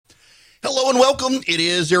Hello and welcome. It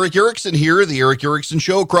is Eric Erickson here, the Eric Erickson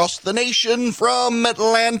Show across the nation from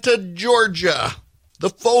Atlanta, Georgia.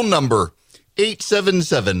 The phone number,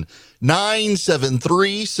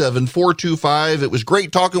 877-973-7425. It was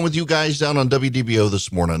great talking with you guys down on WDBO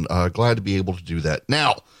this morning. Glad to be able to do that.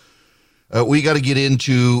 Now, we got to get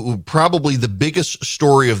into probably the biggest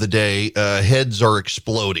story of the day. Heads are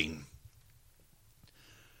exploding.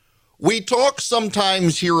 We talk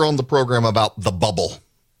sometimes here on the program about the bubble.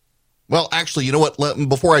 Well, actually, you know what?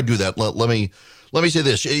 Before I do that, let me say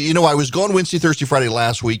this. You know, I was gone Wednesday, Thursday, Friday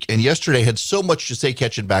last week, and yesterday had so much to say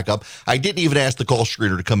catching back up. I didn't even ask the call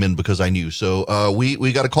screener to come in because I knew. So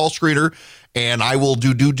we got a call screener, and I will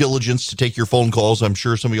do due diligence to take your phone calls. I'm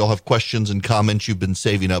sure some of y'all have questions and comments you've been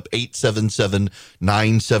saving up.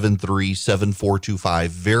 877-973-7425.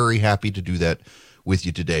 Very happy to do that with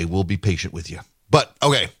you today. We'll be patient with you. But,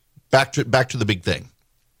 okay, back to the big thing.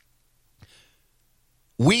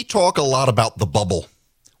 We talk a lot about the bubble.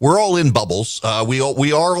 We're all in bubbles. We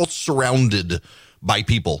are all surrounded by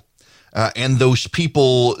people. And those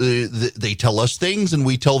people, they tell us things and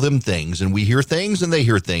we tell them things. And we hear things and they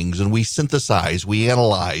hear things. And we synthesize, we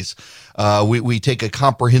analyze. We take a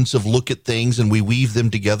comprehensive look at things and we weave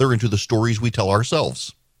them together into the stories we tell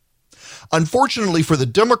ourselves. Unfortunately for the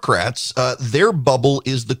Democrats, their bubble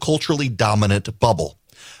is the culturally dominant bubble.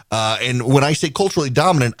 And when I say culturally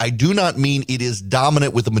dominant, I do not mean it is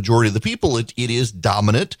dominant with the majority of the people. It is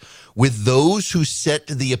dominant with those who set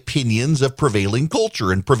the opinions of prevailing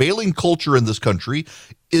culture. And prevailing culture in this country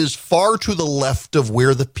is far to the left of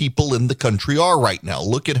where the people in the country are right now.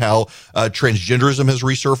 Look at how transgenderism has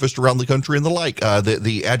resurfaced around the country and the like.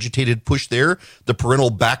 The agitated push there, the parental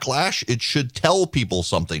backlash, it should tell people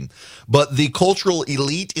something. But the cultural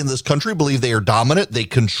elite in this country believe they are dominant. They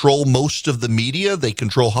control most of the media. They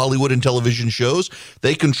control Hollywood and television shows.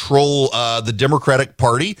 They control the Democratic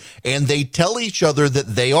Party. And they tell each other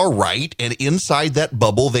that they are right. And inside that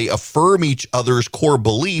bubble, they affirm each other's core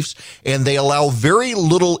beliefs. And they allow very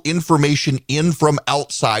little information in from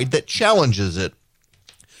outside that challenges it.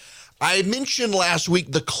 I mentioned last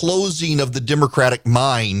week the closing of the Democratic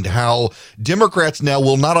mind, how Democrats now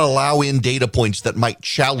will not allow in data points that might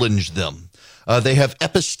challenge them. They have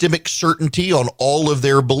epistemic certainty on all of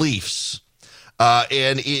their beliefs.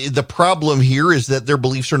 And the problem here is that their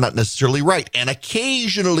beliefs are not necessarily right. And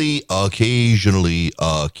occasionally,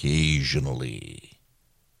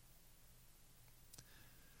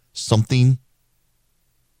 something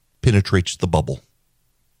penetrates the bubble.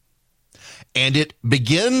 And it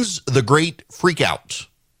begins the great freak out.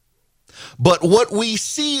 But what we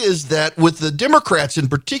see is that with the Democrats in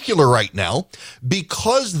particular right now,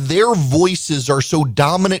 because their voices are so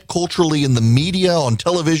dominant culturally in the media, on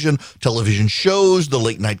television shows, the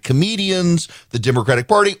late night comedians, the Democratic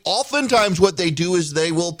Party, oftentimes what they do is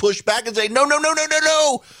they will push back and say, no, who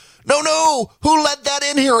let that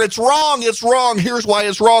in here? It's wrong. Here's why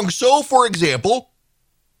it's wrong. So, for example,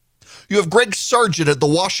 you have Greg Sargent at the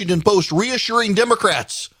Washington Post reassuring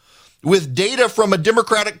Democrats with data from a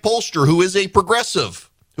Democratic pollster who is a progressive,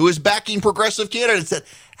 who is backing progressive candidates that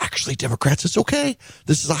actually, Democrats, it's okay.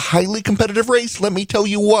 This is a highly competitive race. Let me tell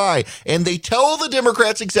you why. And they tell the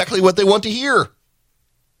Democrats exactly what they want to hear.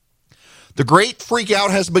 The great freak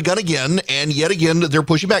out has begun again, and yet again, they're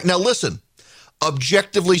pushing back. Now, listen,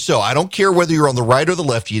 objectively so. I don't care whether you're on the right or the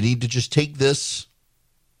left. You need to just take this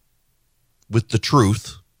with the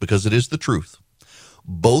truth, because it is the truth.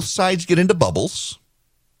 Both sides get into bubbles.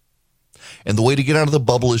 And the way to get out of the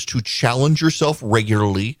bubble is to challenge yourself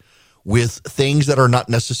regularly with things that are not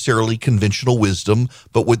necessarily conventional wisdom,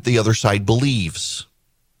 but what the other side believes.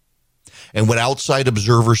 And what outside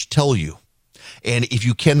observers tell you. And if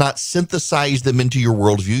you cannot synthesize them into your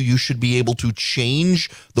worldview, you should be able to change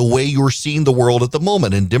the way you're seeing the world at the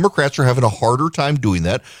moment. And Democrats are having a harder time doing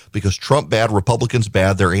that because Trump bad, Republicans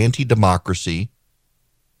bad, they're anti-democracy.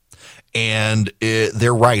 And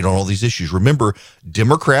they're right on all these issues. Remember,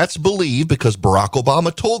 Democrats believe, because Barack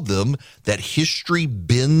Obama told them, that history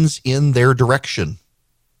bends in their direction.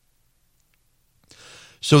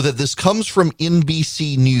 So that this comes from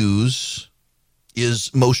NBC News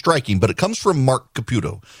is most striking, but it comes from Mark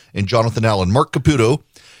Caputo and Jonathan Allen. Mark Caputo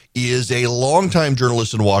is a longtime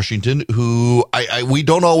journalist in Washington who we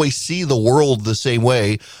don't always see the world the same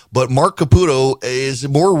way, but Mark Caputo is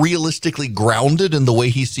more realistically grounded in the way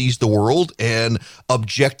he sees the world and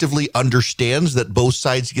objectively understands that both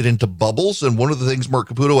sides get into bubbles. And one of the things Mark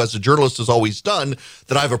Caputo as a journalist has always done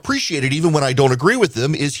that I've appreciated, even when I don't agree with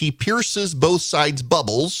him, is he pierces both sides'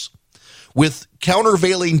 bubbles with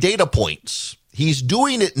countervailing data points. He's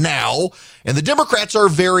doing it now, and the Democrats are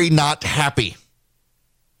very not happy.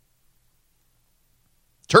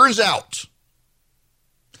 Turns out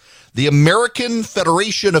the American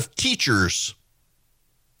Federation of Teachers,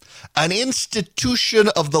 an institution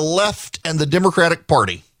of the left and the Democratic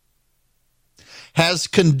Party, has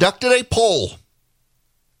conducted a poll,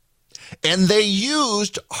 and they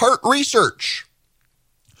used Hart Research,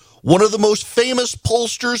 one of the most famous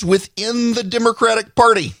pollsters within the Democratic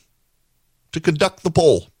Party, to conduct the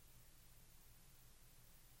poll.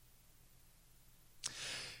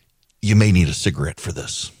 You may need a cigarette for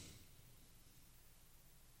this.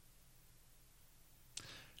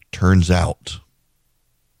 Turns out,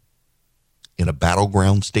 in a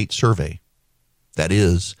battleground state survey, that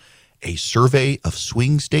is, a survey of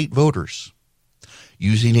swing state voters,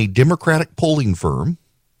 using a Democratic polling firm,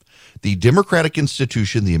 the Democratic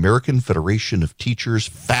institution, the American Federation of Teachers,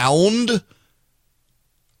 found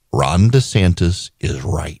Ron DeSantis is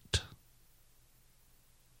right.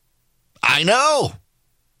 I know.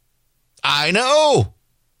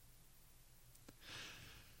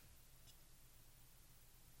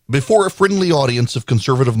 Before a friendly audience of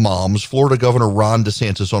conservative moms, Florida Governor Ron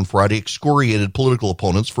DeSantis on Friday excoriated political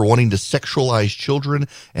opponents for wanting to sexualize children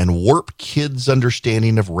and warp kids'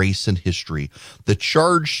 understanding of race and history. The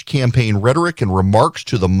charged campaign rhetoric and remarks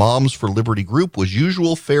to the Moms for Liberty group was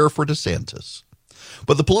usual fare for DeSantis.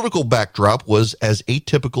 But the political backdrop was as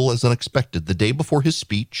atypical as unexpected. The day before his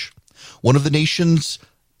speech, one of the nation's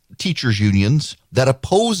teachers unions that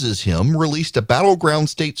opposes him released a battleground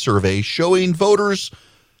state survey showing voters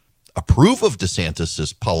approve of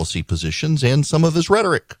DeSantis' policy positions and some of his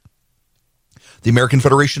rhetoric. The American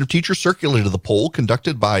Federation of Teachers circulated the poll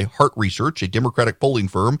conducted by Hart Research, a Democratic polling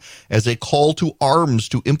firm, as a call to arms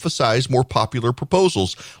to emphasize more popular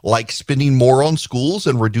proposals like spending more on schools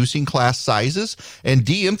and reducing class sizes and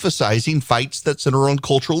de-emphasizing fights that center on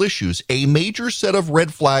cultural issues. A major set of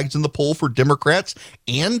red flags in the poll for Democrats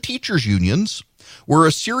and teachers unions were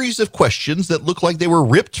a series of questions that looked like they were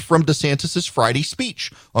ripped from DeSantis' Friday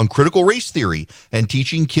speech on critical race theory and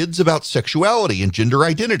teaching kids about sexuality and gender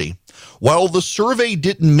identity. While the survey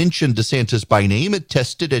didn't mention DeSantis by name, it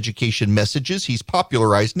tested education messages he's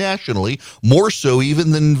popularized nationally, more so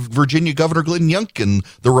even than Virginia Governor Glenn Youngkin,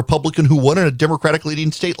 the Republican who won in a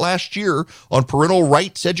Democratic-leading state last year on parental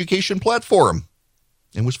rights education platform,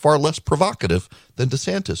 and was far less provocative than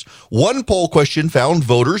DeSantis. One poll question found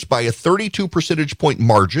voters by a 32 percentage point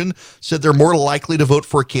margin said they're more likely to vote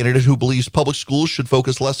for a candidate who believes public schools should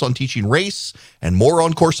focus less on teaching race and more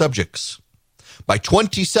on core subjects. By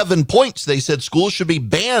 27 points, they said schools should be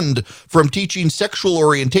banned from teaching sexual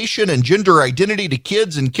orientation and gender identity to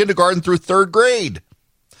kids in kindergarten through third grade.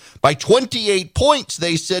 By 28 points,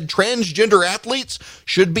 they said transgender athletes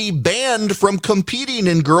should be banned from competing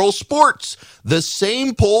in girls' sports. The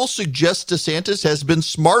same poll suggests DeSantis has been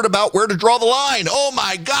smart about where to draw the line. Oh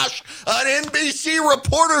my gosh, an NBC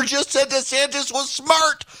reporter just said DeSantis was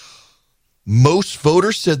smart. Most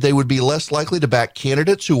voters said they would be less likely to back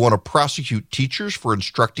candidates who want to prosecute teachers for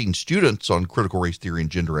instructing students on critical race theory and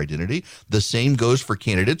gender identity. The same goes for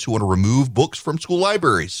candidates who want to remove books from school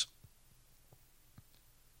libraries.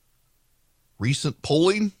 Recent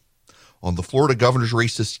polling on the Florida governor's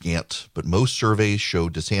race is scant, but most surveys show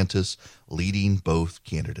DeSantis leading both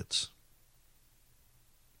candidates.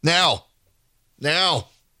 Now,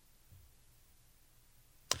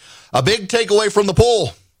 a big takeaway from the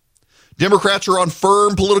poll. Democrats are on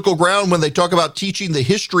firm political ground when they talk about teaching the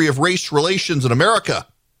history of race relations in America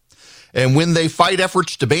and when they fight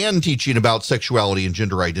efforts to ban teaching about sexuality and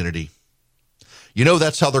gender identity. You know,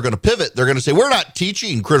 that's how they're going to pivot. They're going to say, we're not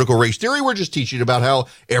teaching critical race theory. We're just teaching about how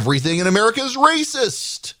everything in America is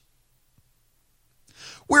racist.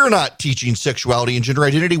 We're not teaching sexuality and gender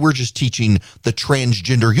identity. We're just teaching the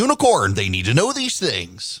transgender unicorn. They need to know these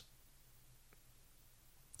things.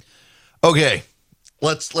 Okay,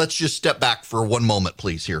 let's just step back for one moment,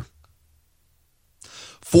 please, here.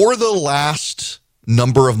 For the last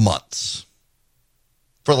number of months,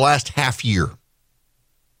 for the last half year,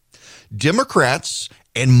 Democrats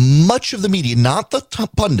and much of the media, not the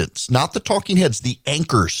pundits, not the talking heads, the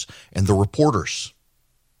anchors and the reporters,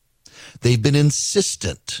 they've been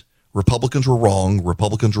insistent Republicans were wrong,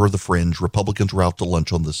 Republicans were the fringe, Republicans were out to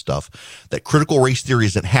lunch on this stuff, that critical race theory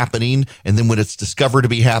isn't happening, and then when it's discovered to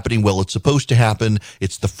be happening, well, it's supposed to happen.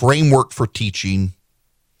 It's the framework for teaching.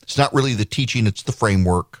 It's not really the teaching, it's the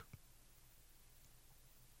framework.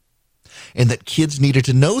 And that kids needed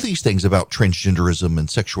to know these things about transgenderism and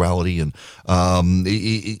sexuality and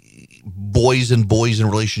boys and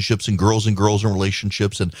relationships and girls in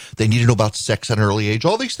relationships, and they need to know about sex at an early age,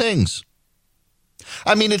 all these things.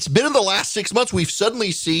 I mean, it's been in the last 6 months, we've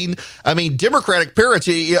suddenly seen, Democratic parents,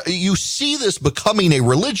 you see this becoming a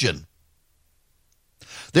religion.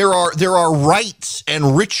 There are rites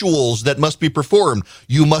and rituals that must be performed.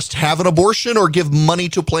 You must have an abortion or give money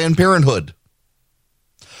to Planned Parenthood.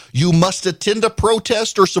 You must attend a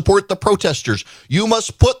protest or support the protesters. You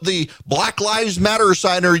must put the Black Lives Matter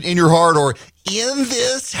sign in your heart, or in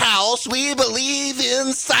this house we believe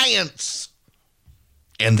in science.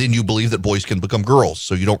 And then you believe that boys can become girls,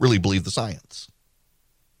 so you don't really believe the science.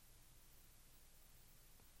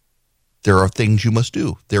 There are things you must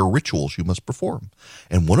do. There are rituals you must perform.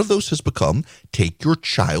 And one of those has become take your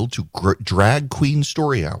child to drag queen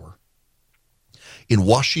story hour. In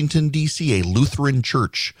Washington, D.C., a Lutheran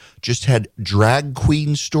church just had drag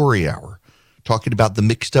queen story hour, talking about the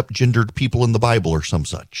mixed up gendered people in the Bible or some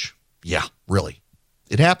such. Yeah, really.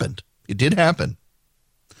 It happened. It did happen.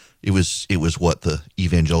 It was what, the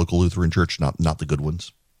evangelical Lutheran church, not the good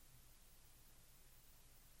ones.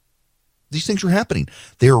 These things are happening.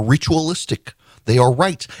 They are ritualistic. They are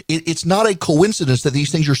rites. It's not a coincidence that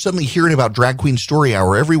these things you're suddenly hearing about drag queen story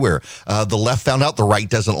hour everywhere. The left found out the right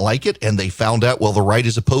doesn't like it, and they found out, well, the right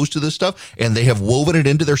is opposed to this stuff, and they have woven it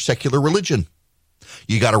into their secular religion.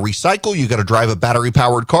 You got to recycle. You got to drive a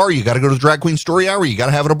battery-powered car. You got to go to the drag queen story hour. You got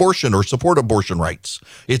to have an abortion or support abortion rights.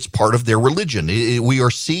 It's part of their religion. We are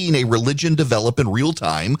seeing a religion develop in real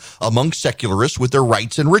time among secularists with their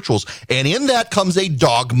rites and rituals. And in that comes a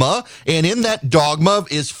dogma, and in that dogma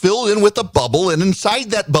is filled in with a bubble, and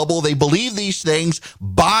inside that bubble, they believe these things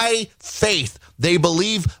by faith. They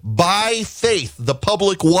believe by faith. The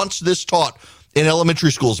public wants this taught in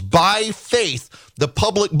elementary schools. By faith, the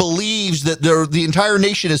public believes that the entire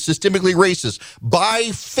nation is systemically racist.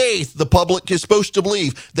 By faith, the public is supposed to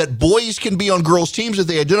believe that boys can be on girls' teams if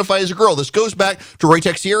they identify as a girl. This goes back to Ray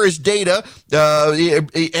Texeira's data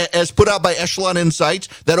as put out by Echelon Insights,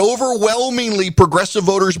 that overwhelmingly progressive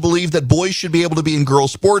voters believe that boys should be able to be in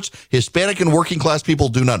girls' sports. Hispanic and working class people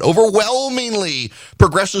do not. Overwhelmingly,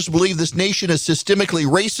 progressives believe this nation is systemically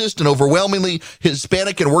racist, and overwhelmingly,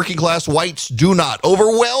 Hispanic and working class whites do not.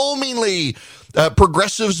 Overwhelmingly,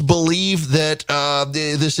 progressives believe that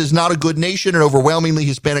this is not a good nation, and overwhelmingly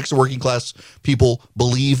Hispanics and working class people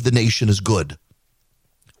believe the nation is good.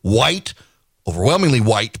 Overwhelmingly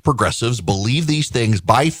white progressives believe these things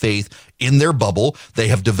by faith in their bubble. They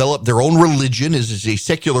have developed their own religion. This is a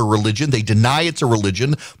secular religion. They deny it's a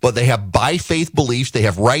religion, but they have by faith beliefs. They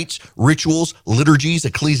have rites, rituals, liturgies,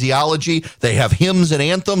 ecclesiology. They have hymns and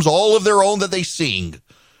anthems, all of their own that they sing.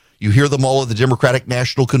 You hear them all at the Democratic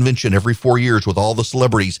National Convention every 4 years with all the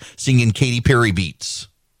celebrities singing Katy Perry beats.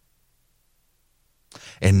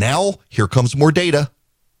 And now, here comes more data.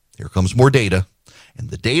 Here comes more data.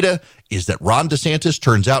 And the data is that Ron DeSantis,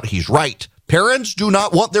 turns out he's right. Parents do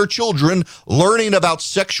not want their children learning about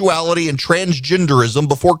sexuality and transgenderism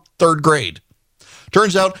before third grade.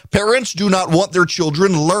 Turns out parents do not want their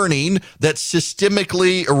children learning that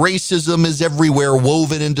systemically racism is everywhere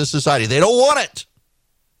woven into society. They don't want it.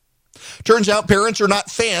 Turns out parents are not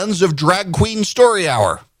fans of drag queen story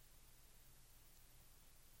hour.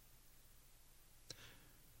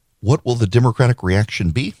 What will the Democratic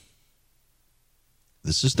reaction be?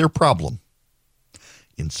 This is their problem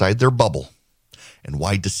inside their bubble, and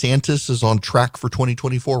why DeSantis is on track for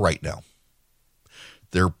 2024 right now.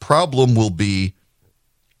 Their problem will be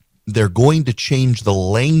they're going to change the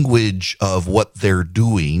language of what they're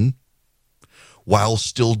doing while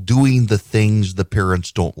still doing the things the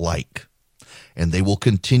parents don't like. And they will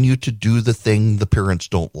continue to do the thing the parents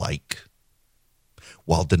don't like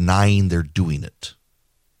while denying they're doing it.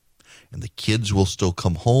 And the kids will still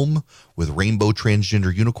come home with rainbow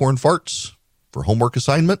transgender unicorn farts for homework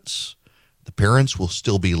assignments. The parents will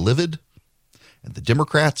still be livid. And the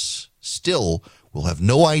Democrats still will have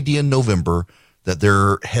no idea in November that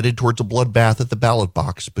they're headed towards a bloodbath at the ballot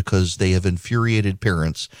box because they have infuriated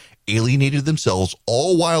parents, alienated themselves,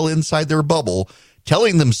 all while inside their bubble,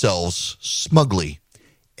 telling themselves smugly,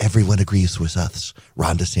 everyone agrees with us.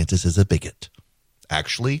 Ron DeSantis is a bigot.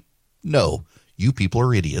 Actually, no. You people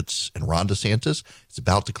are idiots, and Ron DeSantis is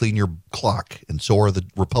about to clean your clock, and so are the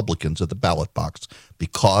Republicans at the ballot box,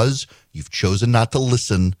 because you've chosen not to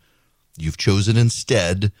listen. You've chosen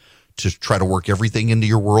instead to try to work everything into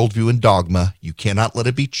your worldview and dogma. You cannot let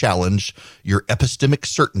it be challenged. Your epistemic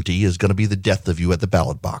certainty is going to be the death of you at the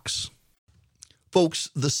ballot box. Folks,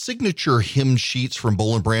 the signature hymn sheets from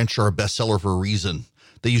Boll & Branch are a bestseller for a reason.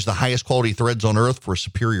 They use the highest quality threads on earth for a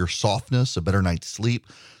superior softness, a better night's sleep.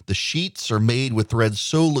 The sheets are made with threads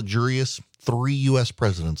so luxurious, 3 U.S.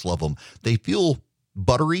 presidents love them. They feel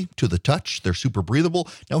buttery to the touch. They're super breathable.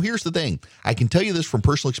 Now, here's the thing. I can tell you this from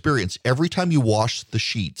personal experience. Every time you wash the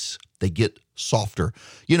sheets, They get softer.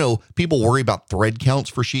 You know, people worry about thread counts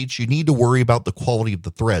for sheets. You need to worry about the quality of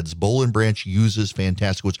the threads. Boll and Branch uses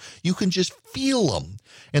fantastic ones. You can just feel them,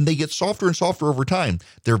 and they get softer and softer over time.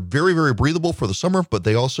 They're very, very breathable for the summer, but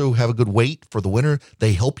they also have a good weight for the winter.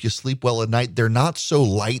 They help you sleep well at night. They're not so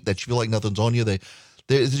light that you feel like nothing's on you. They're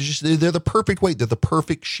the perfect weight. They're the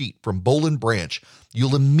perfect sheet from Boll and Branch.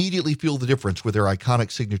 You'll immediately feel the difference with their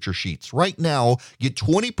iconic signature sheets. Right now, get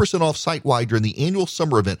 20% off site-wide during the annual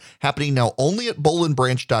summer event happening now only at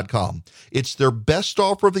bollandbranch.com. It's their best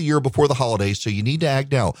offer of the year before the holidays, so you need to act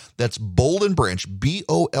now. That's Boll and Branch, BOLLAND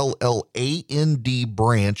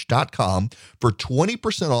branch.com for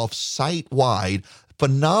 20% off site-wide.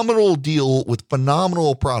 Phenomenal deal with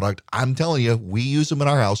phenomenal product. I'm telling you, we use them in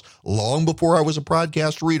our house. Long before I was a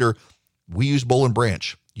podcast reader, we use Boll and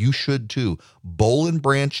Branch. You should too.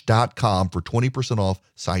 bollandbranch.com for 20% off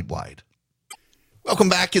site-wide. Welcome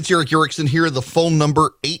back. It's Eric Erickson here. The phone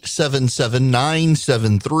number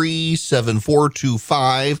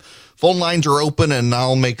 877-973-7425. Phone lines are open, and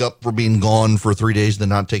I'll make up for being gone for 3 days and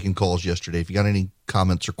not taking calls yesterday. If you got any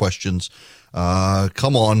comments or questions,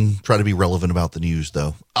 come on. Try to be relevant about the news,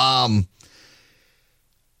 though.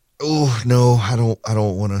 Oh no, I don't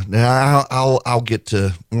want to. Now I'll get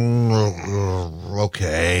to.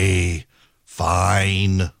 Okay,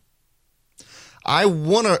 fine. I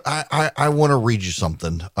want to read you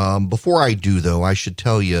something. Before I do, though, I should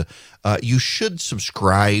tell you, you should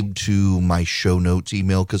subscribe to my show notes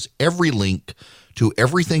email, because every link to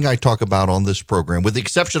everything I talk about on this program, with the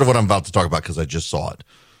exception of what I'm about to talk about because I just saw it,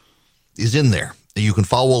 is in there. You can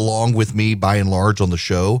follow along with me by and large on the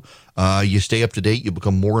show. You stay up to date. You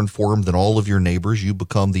become more informed than all of your neighbors. You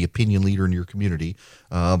become the opinion leader in your community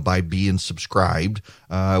by being subscribed.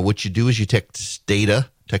 What you do is you text data.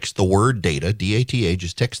 Text the word data, D-A-T-A,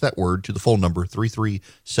 just text that word to the phone number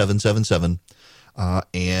 33777,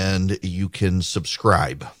 and you can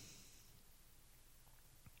subscribe.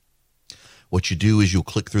 What you do is you'll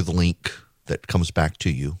click through the link that comes back to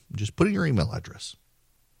you. Just put in your email address.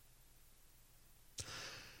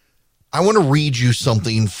 I want to read you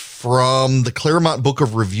something from the Claremont Book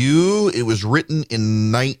of Review. It was written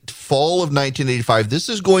in fall of 1985. This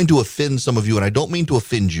is going to offend some of you, and I don't mean to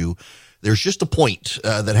offend you. There's just a point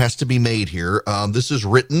that has to be made here. This is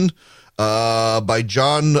written by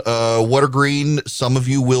John Wettergreen. Some of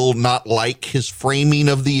you will not like his framing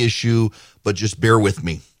of the issue, but just bear with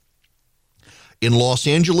me. In Los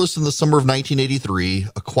Angeles in the summer of 1983,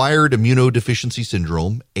 acquired immunodeficiency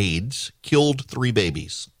syndrome, AIDS, killed 3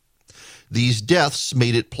 babies. These deaths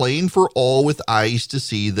made it plain for all with eyes to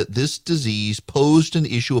see that this disease posed an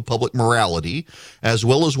issue of public morality as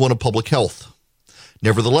well as one of public health.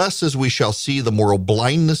 Nevertheless, as we shall see, the moral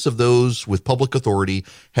blindness of those with public authority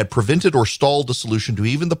had prevented or stalled the solution to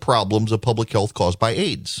even the problems of public health caused by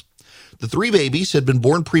AIDS. The 3 babies had been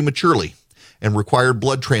born prematurely and required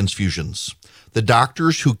blood transfusions. The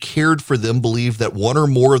doctors who cared for them believed that 1 or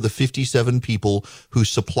more of the 57 people who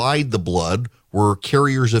supplied the blood were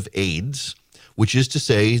carriers of AIDS, which is to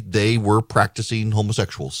say they were practicing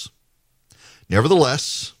homosexuals.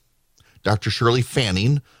 Nevertheless, Dr. Shirley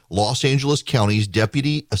Fanning, Los Angeles County's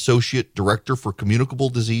Deputy Associate Director for Communicable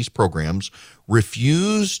Disease Programs,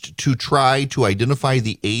 refused to try to identify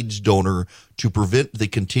the AIDS donor to prevent the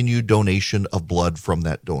continued donation of blood from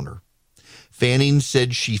that donor. Fanning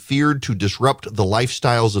said she feared to disrupt the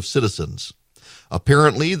lifestyles of citizens.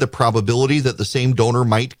 Apparently, the probability that the same donor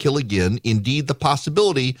might kill again, indeed the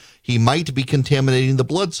possibility he might be contaminating the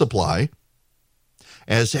blood supply,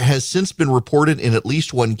 as has since been reported in at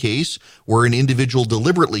least one case where an individual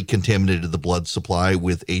deliberately contaminated the blood supply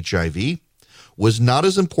with HIV, was not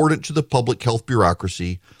as important to the public health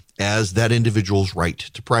bureaucracy as that individual's right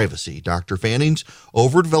to privacy. Dr. Fanning's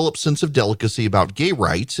overdeveloped sense of delicacy about gay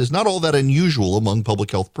rights is not all that unusual among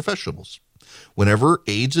public health professionals. Whenever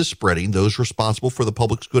AIDS is spreading, those responsible for the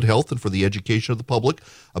public's good health and for the education of the public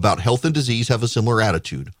about health and disease have a similar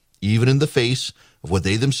attitude, even in the face of what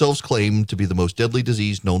they themselves claim to be the most deadly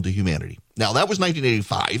disease known to humanity. Now, that was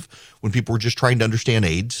 1985, when people were just trying to understand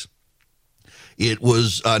AIDS. It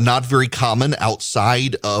was not very common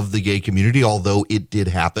outside of the gay community, although it did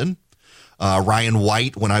happen. Ryan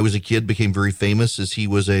White, when I was a kid, became very famous as he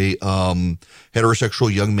was a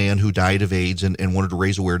heterosexual young man who died of AIDS and wanted to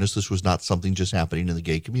raise awareness. This was not something just happening in the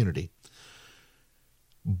gay community.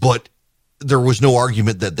 But there was no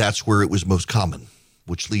argument that that's where it was most common,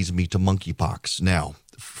 which leads me to monkeypox. Now,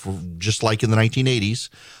 just like in the 1980s,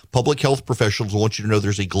 public health professionals want you to know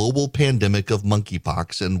there's a global pandemic of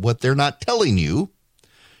monkeypox, and what they're not telling you,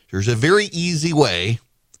 there's a very easy way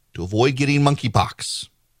to avoid getting monkeypox.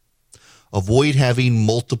 avoid having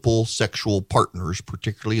multiple sexual partners,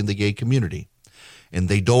 particularly in the gay community. And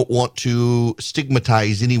they don't want to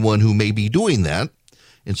stigmatize anyone who may be doing that.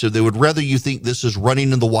 And so they would rather you think this is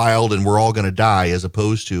running in the wild and we're all going to die, as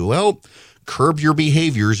opposed to, well, curb your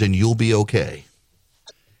behaviors and you'll be okay.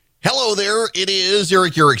 Hello there. It is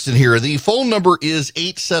Eric Erickson here. The phone number is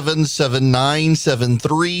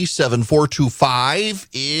 877-973-7425.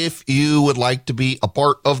 If you would like to be a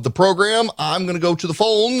part of the program, I'm going to go to the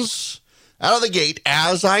phones out of the gate.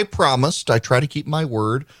 As I promised, I try to keep my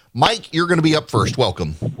word. Mike, you're going to be up first.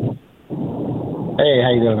 Welcome. Hey,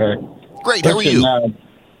 how you doing, Eric? Great. How are you?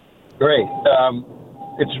 Great.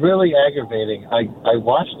 It's really aggravating. I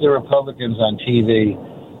watch the Republicans on TV,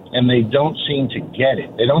 and they don't seem to get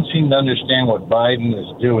it. They don't seem to understand what Biden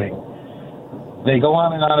is doing. They go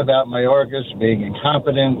on and on about Mayorkas being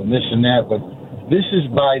incompetent and this and that, but this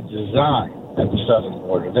is by design at the southern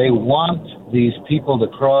border. They want these people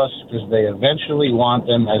to cross because they eventually want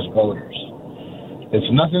them as voters.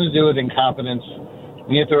 It's nothing to do with incompetence.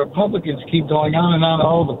 And yet the Republicans keep going on and on,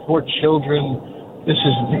 oh, the poor children, this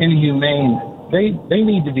is inhumane. They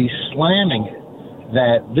need to be slamming it,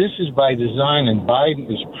 that this is by design and Biden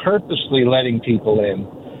is purposely letting people in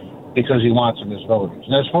because he wants them as voters.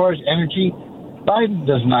 And as far as energy, Biden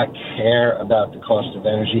does not care about the cost of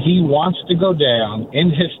energy. He wants to go down in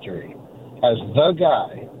history as the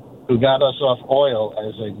guy who got us off oil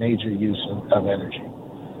as a major use of energy.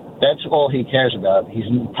 That's all he cares about. He's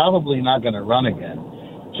probably not going to run again.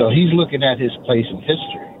 So he's looking at his place in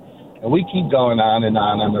history. And we keep going on and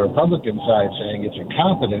on the Republican side saying it's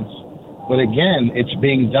incompetence. But again, it's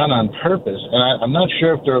being done on purpose. And I'm not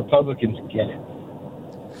sure if the Republicans get it.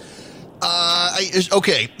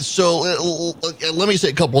 Okay, so let me say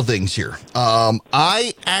a couple of things here.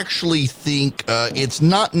 I actually think it's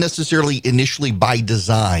not necessarily initially by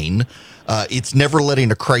design. It's never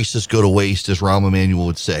letting a crisis go to waste, as Rahm Emanuel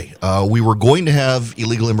would say. We were going to have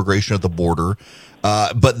illegal immigration at the border,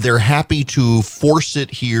 but they're happy to force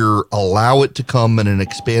it here, allow it to come at an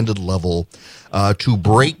expanded level, to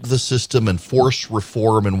break the system and force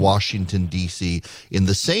reform in Washington, D.C. In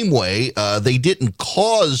the same way, they didn't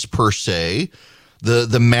cause, per se,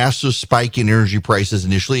 the massive spike in energy prices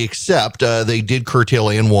initially, except they did curtail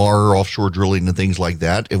ANWR, offshore drilling, and things like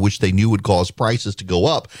that, which they knew would cause prices to go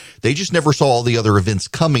up. They just never saw all the other events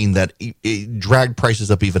coming that it dragged prices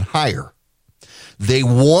up even higher. They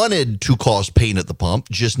wanted to cause pain at the pump,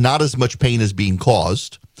 just not as much pain as being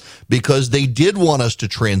caused, because they did want us to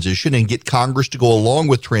transition and get Congress to go along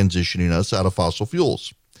with transitioning us out of fossil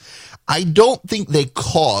fuels. I don't think they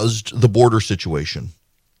caused the border situation.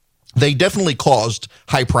 They definitely caused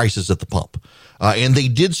high prices at the pump. And they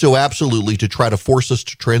did so absolutely to try to force us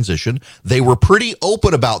to transition. They were pretty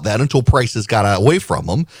open about that until prices got away from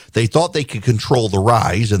them. They thought they could control the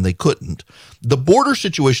rise, and they couldn't. The border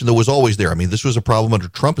situation, though, was always there. I mean, this was a problem under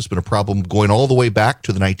Trump. It's been a problem going all the way back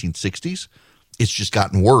to the 1960s. It's just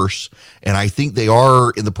gotten worse. And I think they are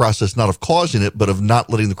in the process not of causing it, but of not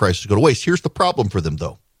letting the crisis go to waste. Here's the problem for them,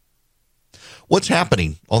 though. What's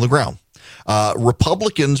happening on the ground?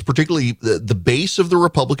 Republicans, particularly the base of the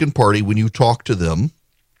Republican Party, when you talk to them,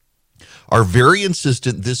 are very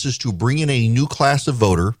insistent this is to bring in a new class of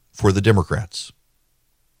voter for the Democrats.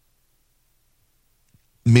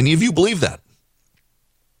 Many of you believe that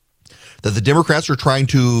the Democrats are trying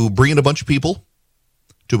to bring in a bunch of people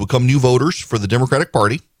to become new voters for the Democratic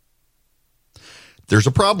Party. There's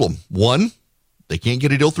a problem. One, they can't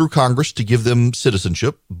get a deal through Congress to give them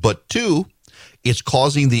citizenship. But two, it's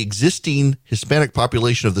causing the existing Hispanic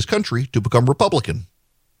population of this country to become Republican.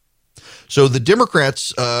 So the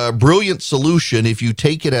Democrats' brilliant solution, if you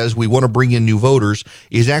take it as we want to bring in new voters,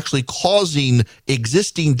 is actually causing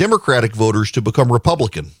existing Democratic voters to become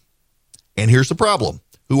Republican. And here's the problem.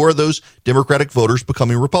 Who are those Democratic voters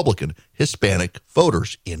becoming Republican? Hispanic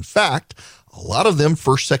voters. In fact, a lot of them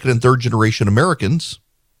first, second, and third generation Americans.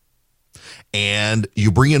 And you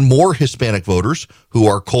bring in more Hispanic voters who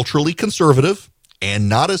are culturally conservative and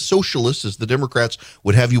not as socialist as the Democrats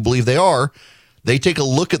would have you believe they are. They take a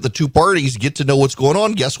look at the two parties, get to know what's going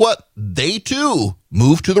on. Guess what? They too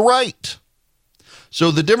move to the right. So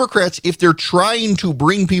the Democrats, if they're trying to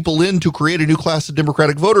bring people in to create a new class of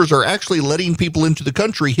Democratic voters, are actually letting people into the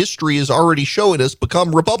country. History is already showing us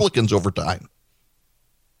become Republicans over time.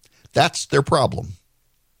 That's their problem.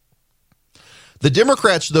 The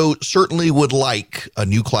Democrats, though, certainly would like a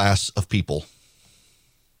new class of people.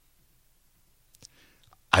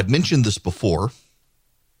 I've mentioned this before.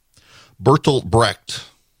 Bertolt Brecht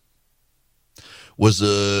was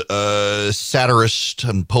a satirist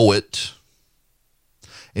and poet,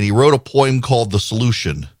 and he wrote a poem called The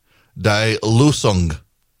Solution, Die Lösung.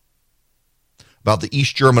 about the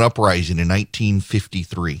East German uprising in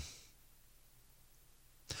 1953.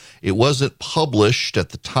 It wasn't published at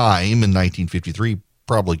the time in 1953.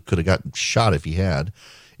 Probably could have gotten shot if he had.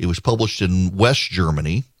 It was published in West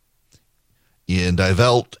Germany in Die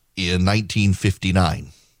Welt in 1959.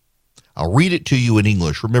 I'll read it to you in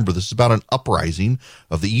English. Remember, this is about an uprising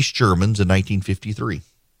of the East Germans in 1953.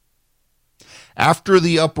 After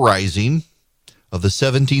the uprising of the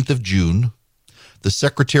 17th of June, the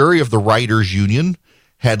secretary of the Writers' Union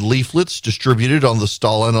had leaflets distributed on the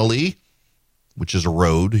Stahlenallee, which is a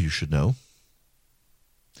road, you should know,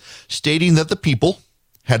 stating that the people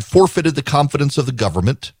had forfeited the confidence of the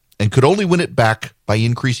government and could only win it back by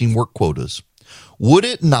increasing work quotas. Would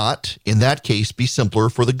it not, in that case, be simpler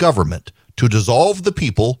for the government to dissolve the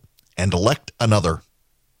people and elect another?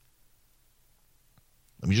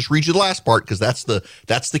 Let me just read you the last part, because that's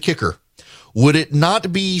the kicker. Would it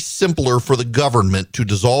not be simpler for the government to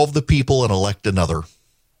dissolve the people and elect another?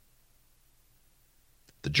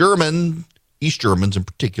 The East Germans in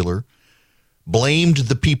particular, blamed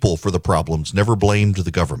the people for the problems, never blamed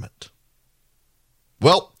the government.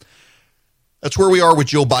 Well, that's where we are with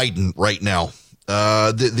Joe Biden right now.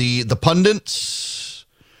 The pundits,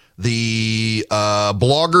 the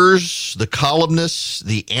bloggers, the columnists,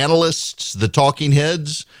 the analysts, the talking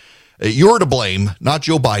heads, you're to blame, not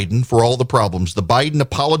Joe Biden, for all the problems. The Biden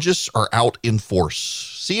apologists are out in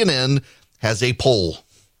force. CNN has a poll.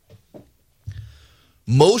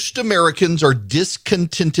 Most Americans are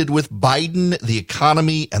discontented with Biden, the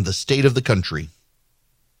economy, and the state of the country.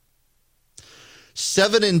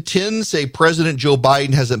 7 in 10 say President Joe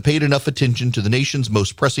Biden hasn't paid enough attention to the nation's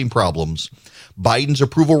most pressing problems. Biden's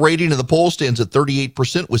approval rating in the poll stands at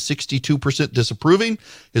 38%, with 62% disapproving.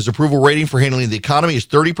 His approval rating for handling the economy is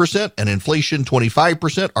 30%, and inflation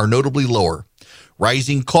 25% are notably lower.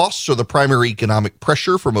 Rising costs are the primary economic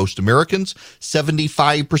pressure for most Americans.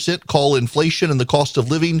 75% call inflation and the cost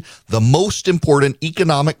of living the most important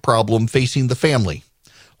economic problem facing the family.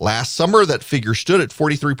 Last summer, that figure stood at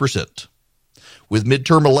 43%. With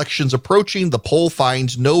midterm elections approaching, the poll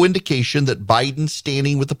finds no indication that Biden's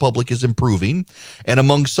standing with the public is improving, and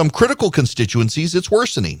among some critical constituencies, it's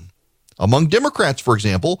worsening. Among Democrats, for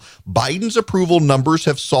example, Biden's approval numbers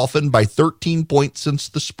have softened by 13 points since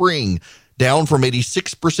the spring, down from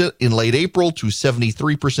 86% in late April to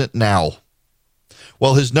 73% now,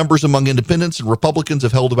 while his numbers among independents and Republicans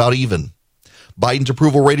have held about even. Biden's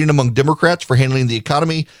approval rating among Democrats for handling the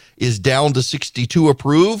economy is down to 62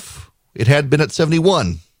 approve. It had been at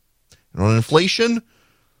 71. And on inflation,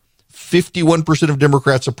 51% of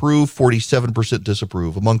Democrats approve, 47%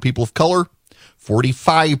 disapprove. Among people of color,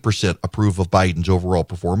 45% approve of Biden's overall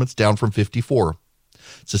performance, down from 54.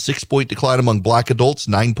 It's a 6-point decline among black adults,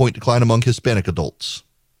 9-point decline among Hispanic adults.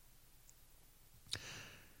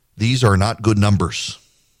 These are not good numbers.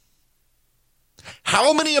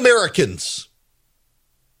 How many Americans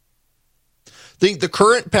think the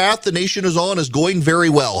current path the nation is on is going very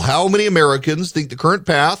well? How many Americans think the current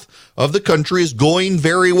path of the country is going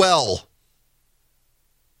very well?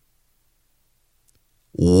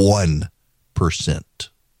 1%.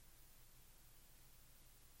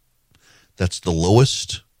 That's the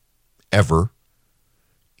lowest ever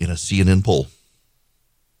in a CNN poll.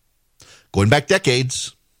 Going back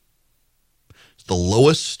decades, it's the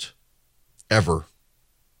lowest ever.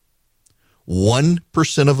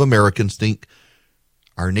 1% of Americans think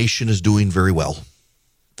our nation is doing very well.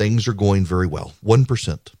 Things are going very well.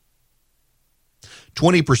 1%.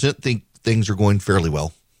 20% think things are going fairly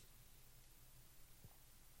well.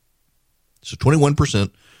 So 21%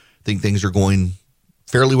 think things are going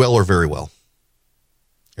fairly well or very well.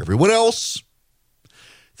 Everyone else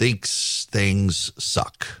thinks things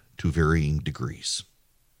suck to varying degrees.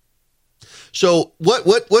 So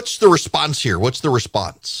what's the response here? What's the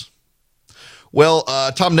response? Well,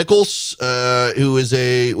 Tom Nichols, who is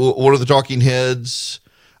one of the talking heads,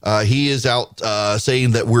 he is out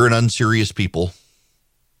saying that we're an unserious people.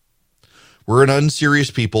 We're an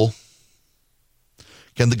unserious people.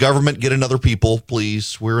 Can the government get another people,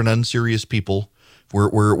 please? We're an unserious people.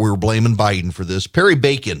 We're blaming Biden for this. Perry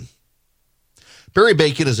Bacon. Perry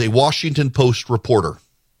Bacon is a Washington Post reporter.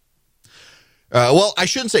 Well, I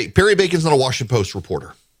shouldn't say Perry Bacon's not a Washington Post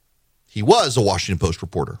reporter. He was a Washington Post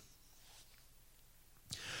reporter.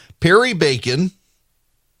 Perry Bacon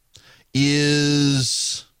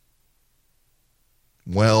is,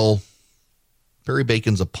 well, Perry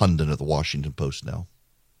Bacon's a pundit at the Washington Post now.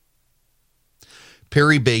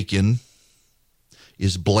 Perry Bacon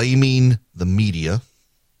is blaming the media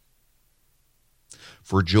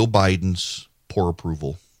for Joe Biden's poor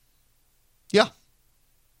approval. Yeah.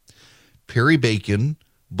 Perry Bacon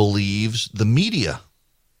believes the media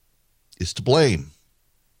is to blame.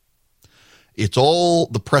 It's all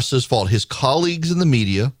the press's fault. His colleagues in the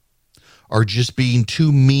media are just being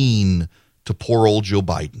too mean to poor old Joe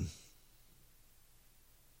Biden.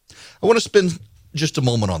 I want to spend just a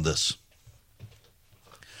moment on this.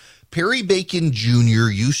 Perry Bacon Jr.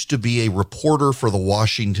 used to be a reporter for the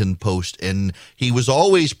Washington Post, and he was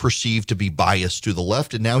always perceived to be biased to the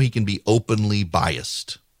left, and now he can be openly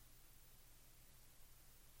biased.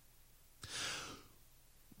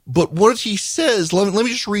 But what he says, let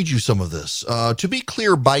me just read you some of this. To be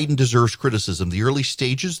clear, Biden deserves criticism. The early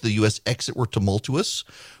stages of the U.S. exit were tumultuous,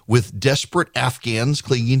 with desperate Afghans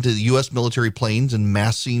clinging to the U.S. military planes and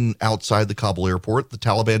massing outside the Kabul airport. The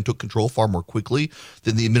Taliban took control far more quickly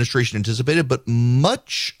than the administration anticipated, but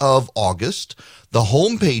much of August, the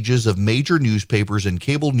home pages of major newspapers and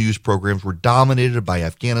cable news programs were dominated by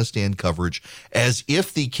Afghanistan coverage, as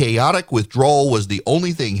if the chaotic withdrawal was the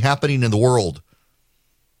only thing happening in the world.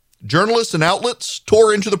 Journalists and outlets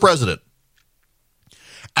tore into the president.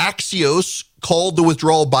 Axios called the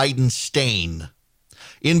withdrawal Biden stain.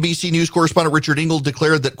 NBC News correspondent Richard Engel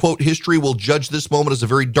declared that, quote, history will judge this moment as a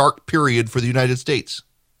very dark period for the United States.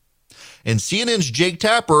 And CNN's Jake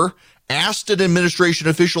Tapper asked an administration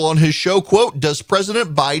official on his show, quote, does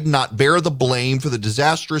President Biden not bear the blame for the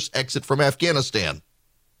disastrous exit from Afghanistan?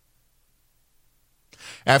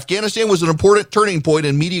 Afghanistan was an important turning point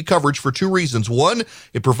in media coverage for two reasons. One,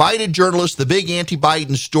 it provided journalists the big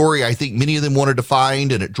anti-Biden story I think many of them wanted to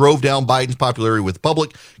find, and it drove down Biden's popularity with the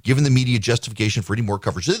public, giving the media justification for any more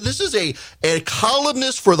coverage. This is a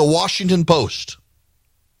columnist for the Washington Post.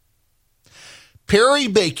 Perry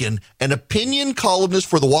Bacon, an opinion columnist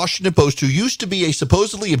for the Washington Post who used to be a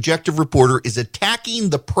supposedly objective reporter, is attacking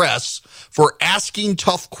the press for asking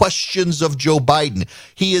tough questions of Joe Biden.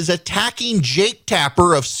 He is attacking Jake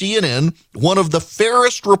Tapper of CNN, one of the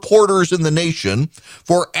fairest reporters in the nation,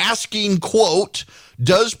 for asking, quote,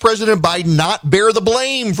 does President Biden not bear the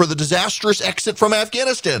blame for the disastrous exit from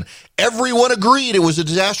Afghanistan? Everyone agreed it was a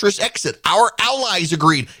disastrous exit. Our allies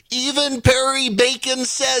agreed. Even Perry Bacon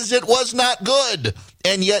says it was not good.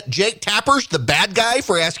 And yet Jake Tapper's the bad guy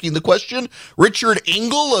for asking the question. Richard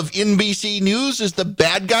Engel of NBC News is the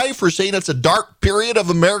bad guy for saying it's a dark period of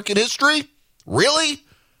American history? Really?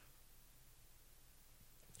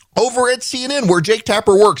 Over at CNN, where Jake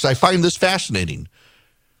Tapper works, I find this fascinating.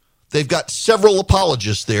 They've got several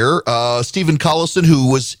apologists there. Stephen Collison, who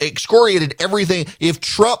was excoriated everything. If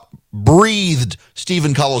Trump breathed,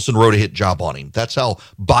 Stephen Collison wrote a hit job on him. That's how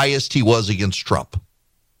biased he was against Trump.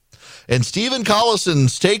 And Stephen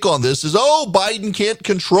Collison's take on this is, Biden can't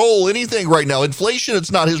control anything right now. Inflation, it's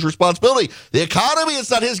not his responsibility. The economy, it's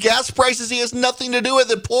not his. Gas prices, he has nothing to do with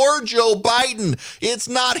it. Poor Joe Biden. It's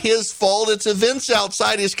not his fault. It's events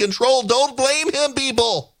outside his control. Don't blame him,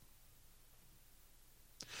 people.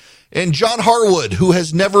 And John Harwood, who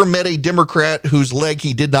has never met a Democrat whose leg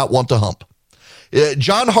he did not want to hump.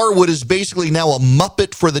 John Harwood is basically now a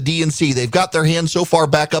Muppet for the DNC. They've got their hand so far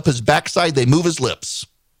back up his backside, they move his lips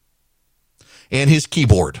and his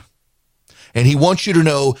keyboard. And he wants you to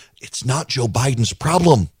know it's not Joe Biden's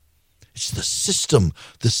problem. It's the system.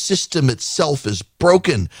 The system itself is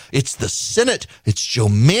broken. It's the Senate. It's Joe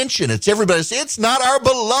Manchin. It's everybody. It's not our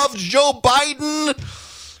beloved Joe Biden.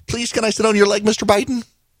 Please, can I sit on your leg, Mr. Biden?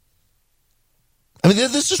 I mean,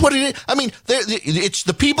 this is what it is. I mean, it's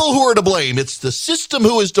the people who are to blame. It's the system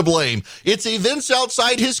who is to blame. It's events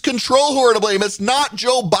outside his control who are to blame. It's not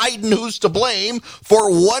Joe Biden who's to blame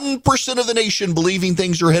for 1% of the nation believing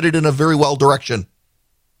things are headed in a very well direction.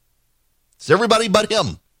 It's everybody but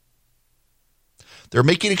him. They're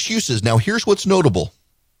making excuses. Now, here's what's notable.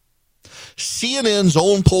 CNN's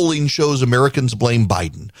own polling shows Americans blame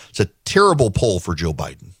Biden. It's a terrible poll for Joe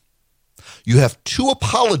Biden. You have two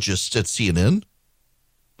apologists at CNN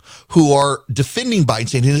who are defending Biden,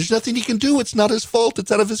 saying there's nothing he can do. It's not his fault.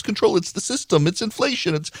 It's out of his control. It's the system. It's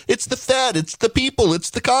inflation. It's the Fed. It's the people. It's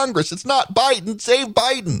the Congress. It's not Biden. Save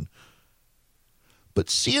Biden. But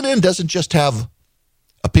CNN doesn't just have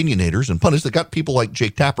opinionators and pundits. They got people like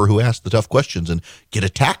Jake Tapper who ask the tough questions and get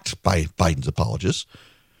attacked by Biden's apologists.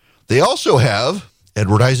 They also have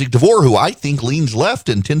Edward Isaac DeVore, who I think leans left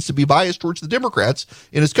and tends to be biased towards the Democrats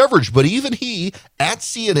in his coverage. But even he, at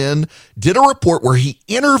CNN, did a report where he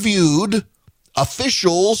interviewed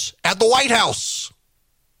officials at the White House.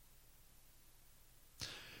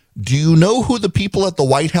 Do you know who the people at the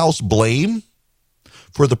White House blame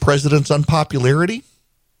for the president's unpopularity?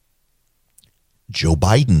 Joe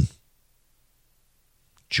Biden.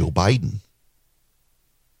 Joe Biden.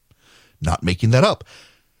 Not making that up.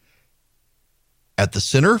 At the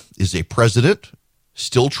center is a president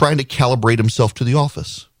still trying to calibrate himself to the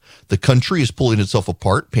office. The country is pulling itself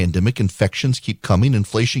apart. Pandemic infections keep coming.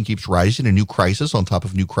 Inflation keeps rising. A new crisis on top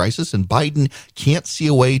of new crisis. And Biden can't see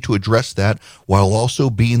a way to address that while also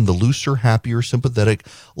being the looser, happier, sympathetic,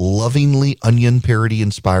 lovingly onion parody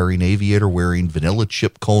inspiring, aviator wearing, vanilla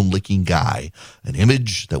chip cone licking guy. An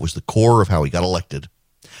image that was the core of how he got elected.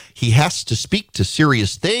 He has to speak to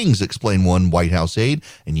serious things, explained one White House aide,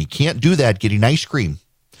 and you can't do that getting ice cream.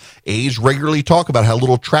 Aides regularly talk about how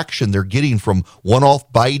little traction they're getting from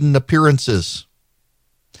one-off Biden appearances.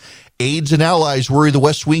 Aides and allies worry the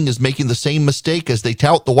West Wing is making the same mistake as they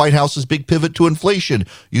tout the White House's big pivot to inflation,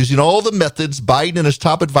 using all the methods Biden and his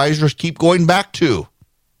top advisors keep going back to.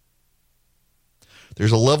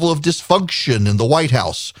 There's a level of dysfunction in the White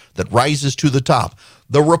House that rises to the top.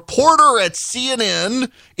 The reporter at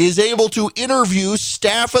CNN is able to interview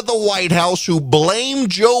staff at the White House who blame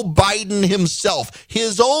Joe Biden himself.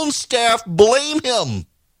 His own staff blame him.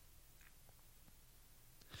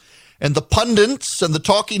 And the pundits and the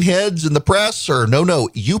talking heads and the press are, no,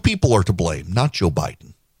 you people are to blame, not Joe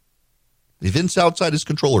Biden. The events outside his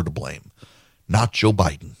control are to blame, not Joe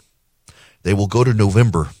Biden. They will go to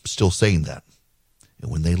November still saying that.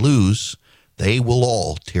 And when they lose, they will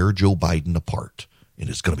all tear Joe Biden apart. And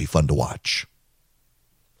it's going to be fun to watch.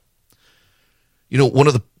 You know, one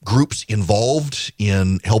of the groups involved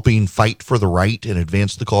in helping fight for the right and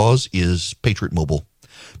advance the cause is Patriot Mobile.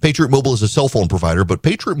 Patriot Mobile is a cell phone provider, but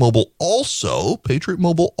Patriot Mobile also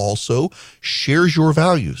shares your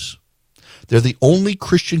values. They're the only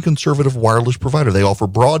Christian conservative wireless provider. They offer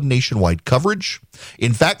broad nationwide coverage.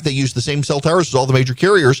 In fact, they use the same cell towers as all the major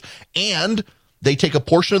carriers, and they take a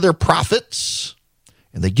portion of their profits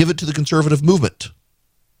and they give it to the conservative movement.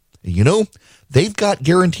 You know, they've got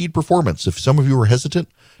guaranteed performance. If some of you are hesitant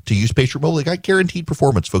to use Patriot Mobile, they got guaranteed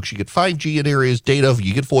performance, folks. You get 5G in areas, data,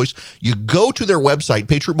 you get voice. You go to their website,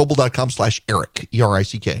 patriotmobile.com/Eric,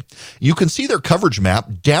 E-R-I-C-K. You can see their coverage map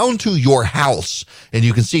down to your house, and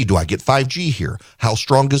you can see, do I get 5G here? How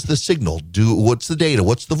strong is the signal? What's the data?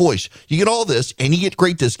 What's the voice? You get all this, and you get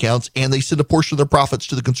great discounts, and they send a portion of their profits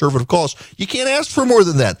to the conservative cause. You can't ask for more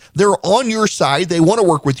than that. They're on your side. They want to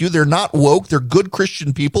work with you. They're not woke. They're good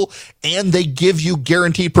Christian people, and they give you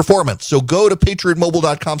guaranteed performance. So go to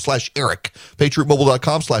patriotmobile.com/Eric,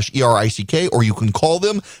 patriotmobile.com/ERICK, or you can call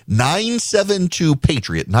them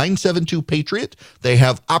 972-PATRIOT, 972-PATRIOT. They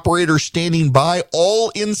have operators standing by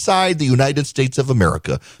all inside the United States of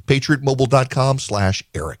America.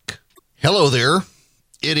 patriotmobile.com/Eric. Hello there.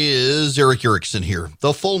 It is Eric Erickson here.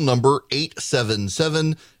 The phone number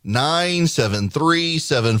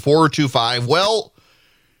 877-973-7425. Well,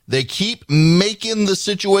 they keep making the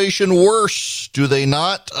situation worse, do they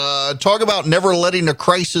not? Talk about never letting a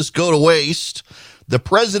crisis go to waste. The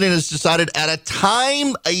president has decided at a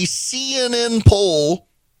time a CNN poll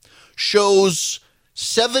shows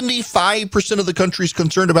 75% of the country's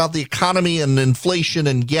concerned about the economy and inflation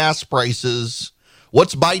and gas prices.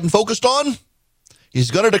 What's Biden focused on?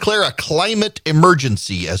 He's going to declare a climate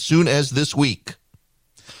emergency as soon as this week.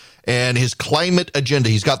 And his climate agenda.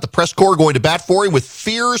 He's got the press corps going to bat for him with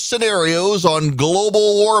fear scenarios on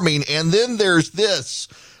global warming. And then there's this.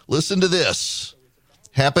 Listen to this.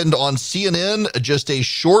 Happened on CNN just a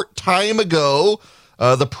short time ago.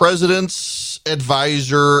 The president's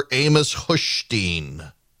advisor, Amos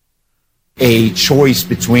Hochstein. A choice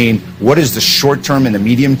between what is the short term and the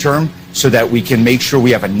medium term so that we can make sure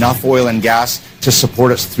we have enough oil and gas to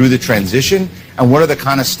support us through the transition, and what are the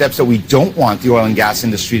kind of steps that we don't want the oil and gas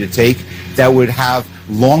industry to take that would have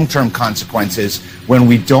long-term consequences when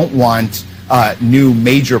we don't want new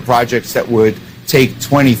major projects that would take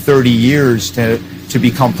 20, 30 years to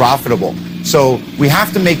become profitable. So we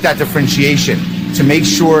have to make that differentiation to make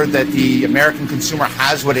sure that the American consumer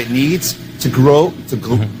has what it needs to grow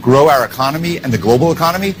our economy and the global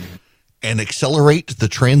economy. And accelerate the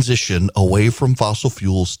transition away from fossil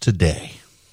fuels today.